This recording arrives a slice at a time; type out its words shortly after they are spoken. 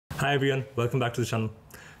Hi everyone, welcome back to the channel.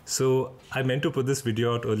 So I meant to put this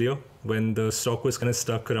video out earlier when the stock was kind of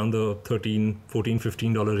stuck around the $13, $14,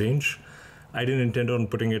 $15 range. I didn't intend on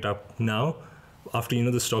putting it up now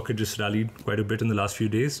after the stock had just rallied quite a bit in the last few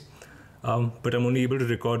days. But I'm only able to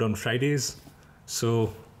record on Fridays.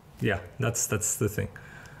 So yeah, that's the thing.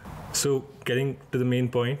 So getting to the main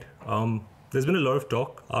point, there's been a lot of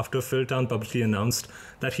talk after Phil Town publicly announced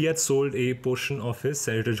that he had sold a portion of his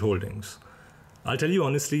Seritage holdings. I'll tell you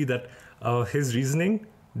honestly that his reasoning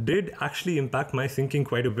did actually impact my thinking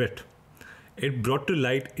quite a bit. It brought to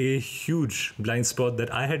light a huge blind spot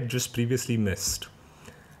that I had just previously missed.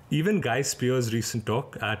 Even Guy Spears' recent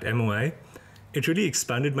talk at MOI, it really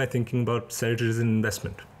expanded my thinking about Seritage as an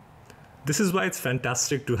investment. This is why it's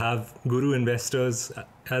fantastic to have guru investors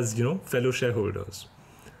as fellow shareholders.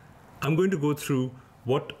 I'm going to go through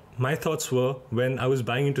what my thoughts were when I was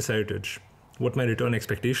buying into Seritage, what my return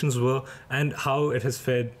expectations were, and how it has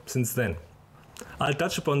fared since then. I'll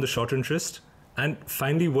touch upon the short interest, and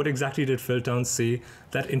finally what exactly did Phil Town say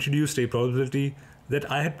that introduced a probability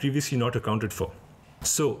that I had previously not accounted for.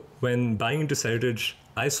 So when buying into Seritage,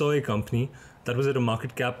 I saw a company that was at a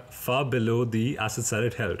market cap far below the assets that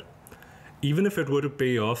it held. Even if it were to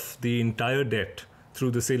pay off the entire debt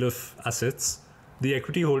through the sale of assets, the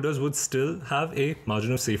equity holders would still have a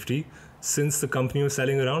margin of safety since the company was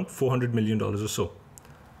selling around $400 million or so.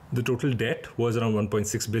 The total debt was around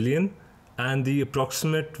 $1.6 billion, and the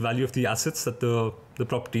approximate value of the assets that the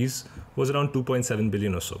properties was around $2.7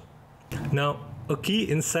 billion or so. Now, a key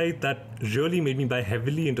insight that really made me buy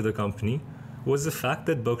heavily into the company was the fact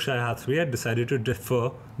that Berkshire Hathaway had decided to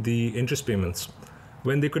defer the interest payments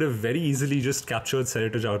when they could have very easily just captured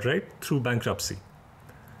Seritage outright through bankruptcy.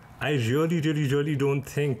 I really don't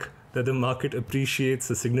think that the market appreciates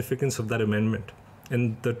the significance of that amendment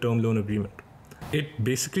in the term loan agreement. It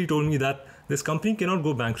basically told me that this company cannot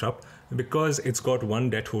go bankrupt because it's got one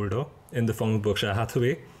debt holder in the form of Berkshire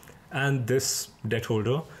Hathaway, and this debt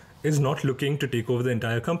holder is not looking to take over the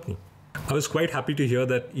entire company. I was quite happy to hear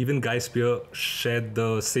that even Guy Spear shared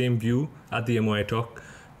the same view at the MOI talk,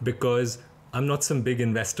 because I'm not some big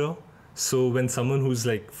investor. So when someone who's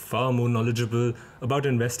far more knowledgeable about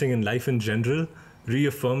investing in life in general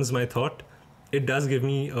reaffirms my thought, it does give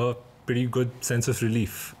me a pretty good sense of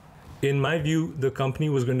relief. In my view, the company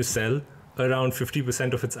was going to sell around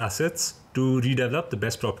 50% of its assets to redevelop the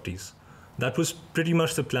best properties. That was pretty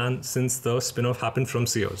much the plan since the spin-off happened from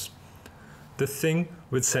Sears. The thing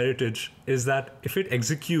with Seritage is that if it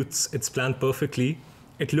executes its plan perfectly,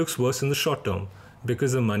 it looks worse in the short term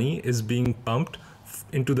because the money is being pumped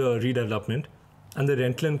into the redevelopment and the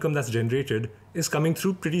rental income that's generated is coming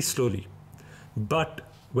through pretty slowly. But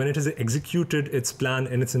when it has executed its plan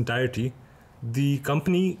in its entirety, the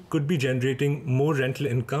company could be generating more rental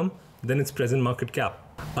income than its present market cap.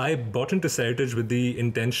 I bought into Seritage with the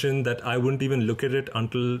intention that I wouldn't even look at it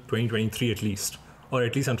until 2023 at least, or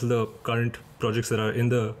at least until the current projects that are in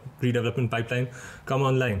the redevelopment pipeline come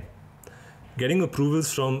online. Getting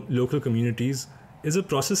approvals from local communities is a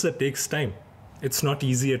process that takes time. It's not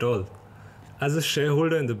easy at all. As a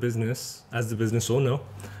shareholder in the business, as the business owner,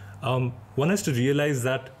 one has to realize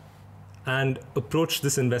that and approach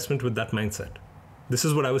this investment with that mindset. This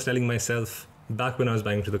is what I was telling myself back when I was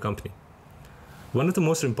buying into the company. One of the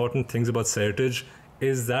most important things about Seritage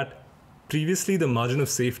is that previously the margin of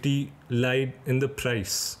safety lied in the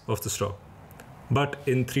price of the stock. But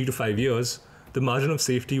in 3 to 5 years, the margin of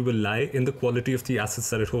safety will lie in the quality of the assets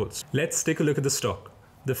that it holds. Let's take a look at the stock.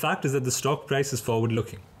 The fact is that the stock price is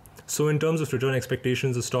forward-looking. So in terms of return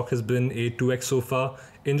expectations, the stock has been a 2x so far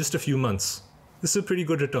in just a few months. This is a pretty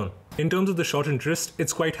good return. In terms of the short interest,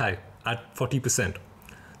 it's quite high at 40%.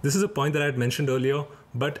 This is a point that I had mentioned earlier,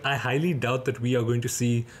 but I highly doubt that we are going to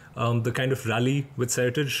see the kind of rally with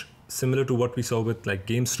Seritage similar to what we saw with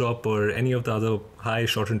GameStop or any of the other high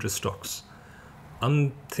short interest stocks.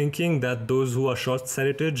 I'm thinking that those who are short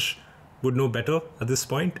Seritage would know better at this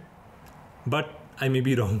point, but I may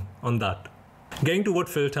be wrong on that. Getting to what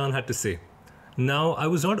Phil Town had to say. Now, I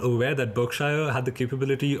was not aware that Berkshire had the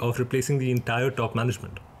capability of replacing the entire top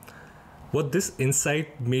management. What this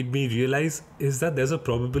insight made me realize is that there's a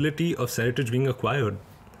probability of Seritage being acquired.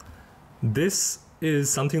 This is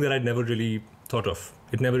something that I'd never really thought of.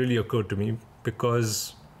 It never really occurred to me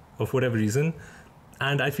because of whatever reason,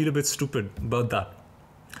 and I feel a bit stupid about that.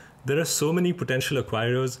 There are so many potential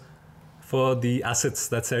acquirers for the assets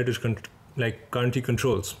that Seritage currently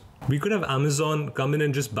controls. We could have Amazon come in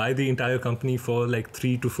and just buy the entire company for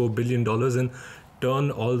 $3 to $4 billion and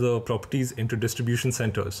turn all the properties into distribution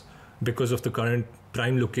centers because of the current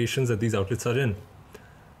prime locations that these outlets are in.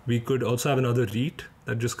 We could also have another REIT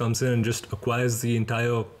that just comes in and just acquires the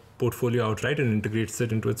entire portfolio outright and integrates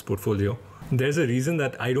it into its portfolio. There's a reason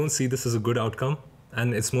that I don't see this as a good outcome,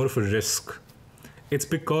 and it's more of a risk. It's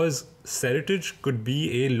because Seritage could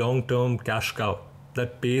be a long-term cash cow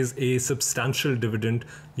that pays a substantial dividend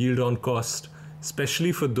yield on cost,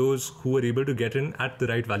 especially for those who are able to get in at the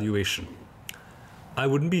right valuation. I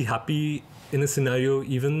wouldn't be happy in a scenario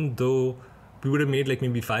even though we would have made like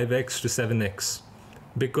maybe 5x to 7x,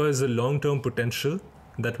 because the long-term potential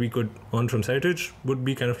that we could earn from Seritage would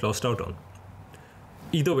be kind of lost out on.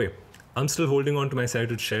 Either way, I'm still holding on to my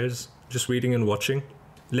Seritage shares, just waiting and watching,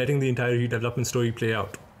 letting the entire redevelopment story play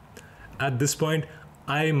out. At this point,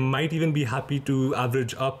 I might even be happy to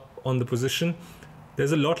average up on the position.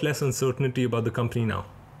 There's a lot less uncertainty about the company now.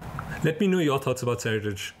 Let me know your thoughts about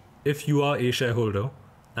Seritage, if you are a shareholder,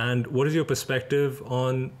 and what is your perspective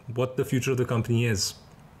on what the future of the company is.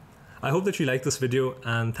 I hope that you like this video,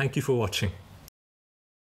 and thank you for watching.